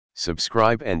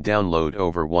Subscribe and download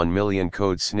over 1 million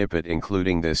code snippet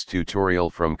including this tutorial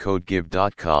from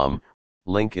codegive.com,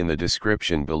 link in the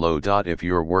description below. If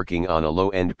you're working on a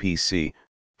low-end PC,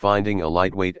 finding a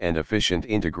lightweight and efficient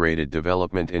integrated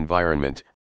development environment,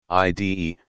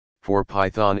 IDE, for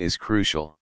Python is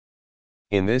crucial.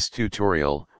 In this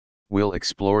tutorial, we'll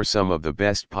explore some of the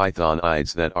best Python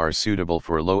IDEs that are suitable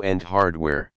for low-end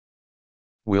hardware.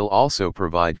 We'll also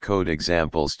provide code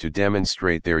examples to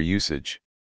demonstrate their usage.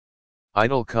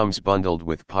 IDLE comes bundled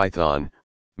with Python,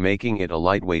 making it a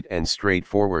lightweight and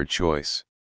straightforward choice.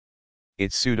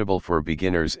 It's suitable for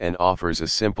beginners and offers a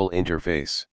simple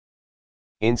interface.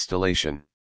 Installation.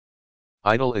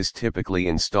 IDLE is typically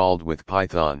installed with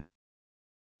Python.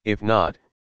 If not,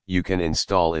 you can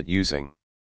install it using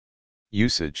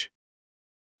usage.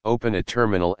 Open a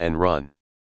terminal and run.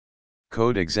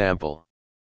 Code example.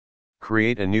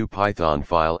 Create a new Python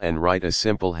file and write a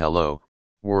simple hello,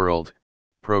 world,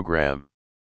 program.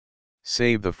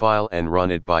 Save the file and run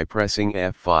it by pressing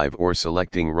F5 or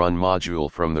selecting Run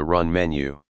module from the Run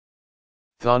menu.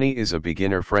 Thonny is a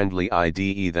beginner-friendly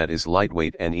IDE that is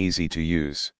lightweight and easy to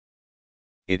use.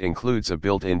 It includes a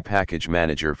built-in package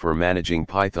manager for managing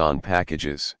Python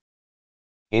packages.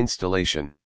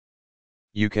 Installation.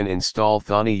 You can install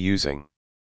Thonny using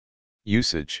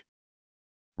usage.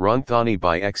 Run Thonny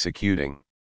by executing.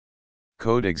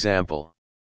 Code example.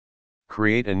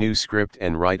 Create a new script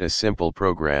and write a simple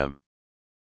program.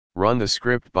 Run the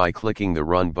script by clicking the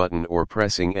Run button or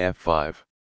pressing F5.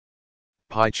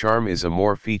 PyCharm is a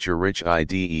more feature-rich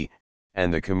IDE,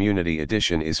 and the Community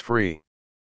Edition is free.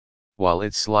 While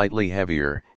it's slightly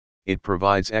heavier, it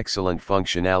provides excellent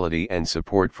functionality and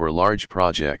support for large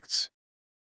projects.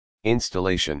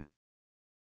 Installation.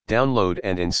 Download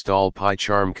and install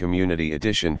PyCharm Community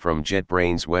Edition from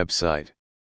JetBrains website.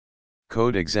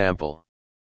 Code example.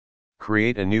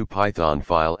 Create a new Python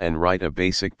file and write a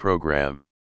basic program.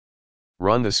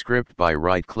 Run the script by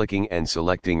right-clicking and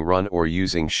selecting Run or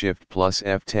using Shift plus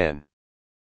F10.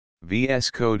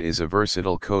 VS Code is a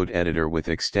versatile code editor with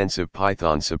extensive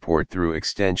Python support through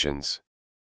extensions.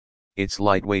 It's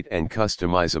lightweight and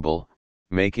customizable,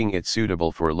 making it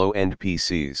suitable for low-end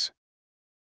PCs.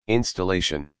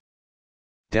 Installation.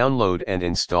 Download and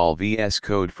install VS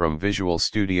Code from Visual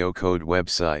Studio Code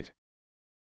website.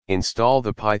 Install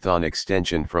the Python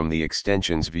extension from the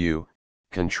Extensions view,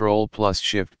 Ctrl plus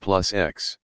Shift plus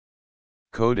X.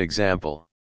 Code example.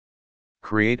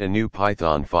 Create a new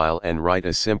Python file and write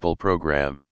a simple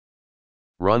program.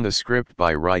 Run the script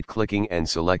by right-clicking and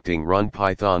selecting Run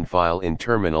Python file in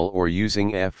terminal or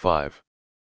using F5.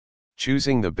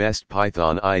 Choosing the best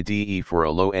Python IDE for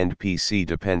a low-end PC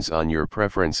depends on your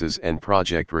preferences and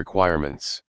project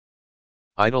requirements.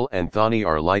 IDLE and Thonny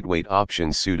are lightweight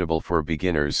options suitable for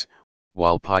beginners,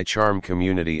 while PyCharm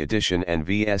Community Edition and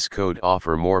VS Code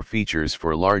offer more features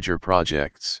for larger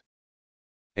projects.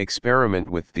 Experiment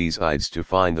with these IDEs to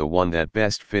find the one that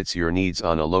best fits your needs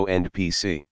on a low-end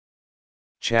PC.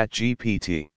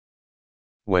 ChatGPT.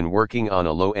 When working on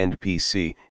a low-end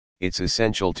PC, it's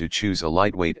essential to choose a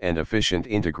lightweight and efficient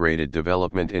integrated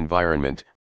development environment,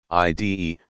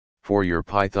 IDE, for your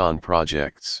Python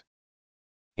projects.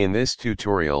 In this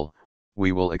tutorial,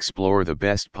 we will explore the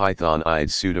best Python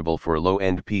IDEs suitable for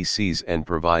low-end PCs and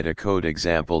provide a code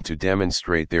example to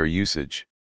demonstrate their usage.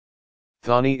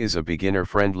 Thonny is a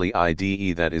beginner-friendly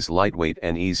IDE that is lightweight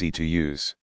and easy to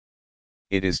use.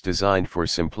 It is designed for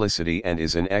simplicity and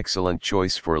is an excellent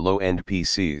choice for low-end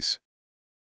PCs.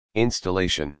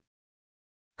 Installation.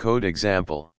 Code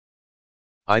example.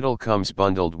 IDLE comes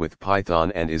bundled with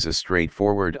Python and is a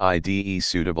straightforward IDE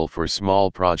suitable for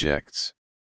small projects.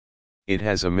 It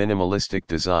has a minimalistic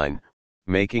design,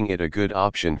 making it a good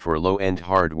option for low-end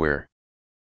hardware.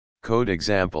 Code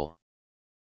example.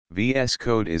 VS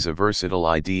Code is a versatile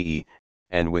IDE,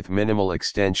 and with minimal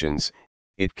extensions,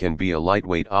 it can be a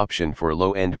lightweight option for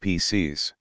low-end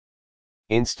PCs.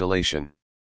 Installation.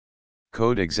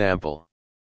 Code example.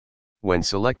 When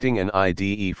selecting an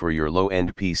IDE for your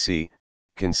low-end PC,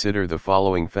 consider the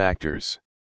following factors.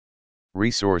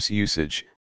 Resource usage.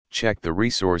 Check the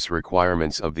resource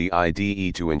requirements of the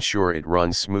IDE to ensure it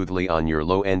runs smoothly on your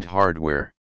low-end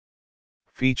hardware.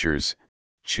 Features.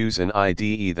 Choose an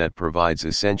IDE that provides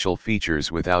essential features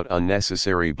without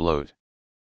unnecessary bloat.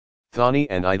 Thonny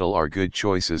and IDLE are good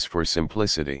choices for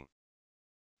simplicity.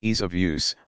 Ease of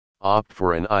use. Opt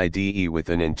for an IDE with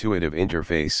an intuitive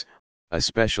interface,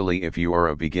 especially if you are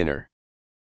a beginner.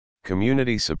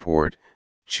 Community support.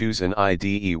 Choose an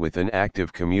IDE with an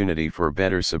active community for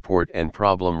better support and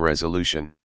problem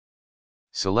resolution.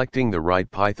 Selecting the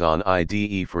right Python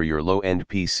IDE for your low-end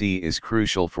PC is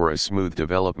crucial for a smooth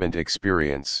development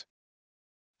experience.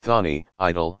 Thonny,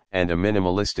 idle, and a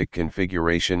minimalistic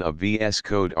configuration of VS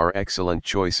Code are excellent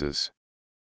choices.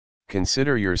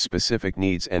 Consider your specific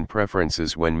needs and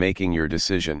preferences when making your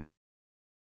decision.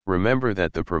 Remember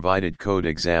that the provided code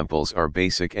examples are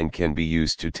basic and can be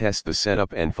used to test the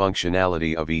setup and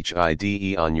functionality of each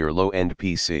IDE on your low-end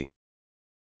PC.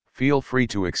 Feel free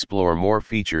to explore more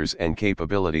features and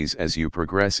capabilities as you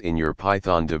progress in your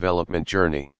Python development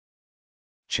journey.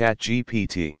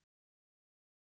 ChatGPT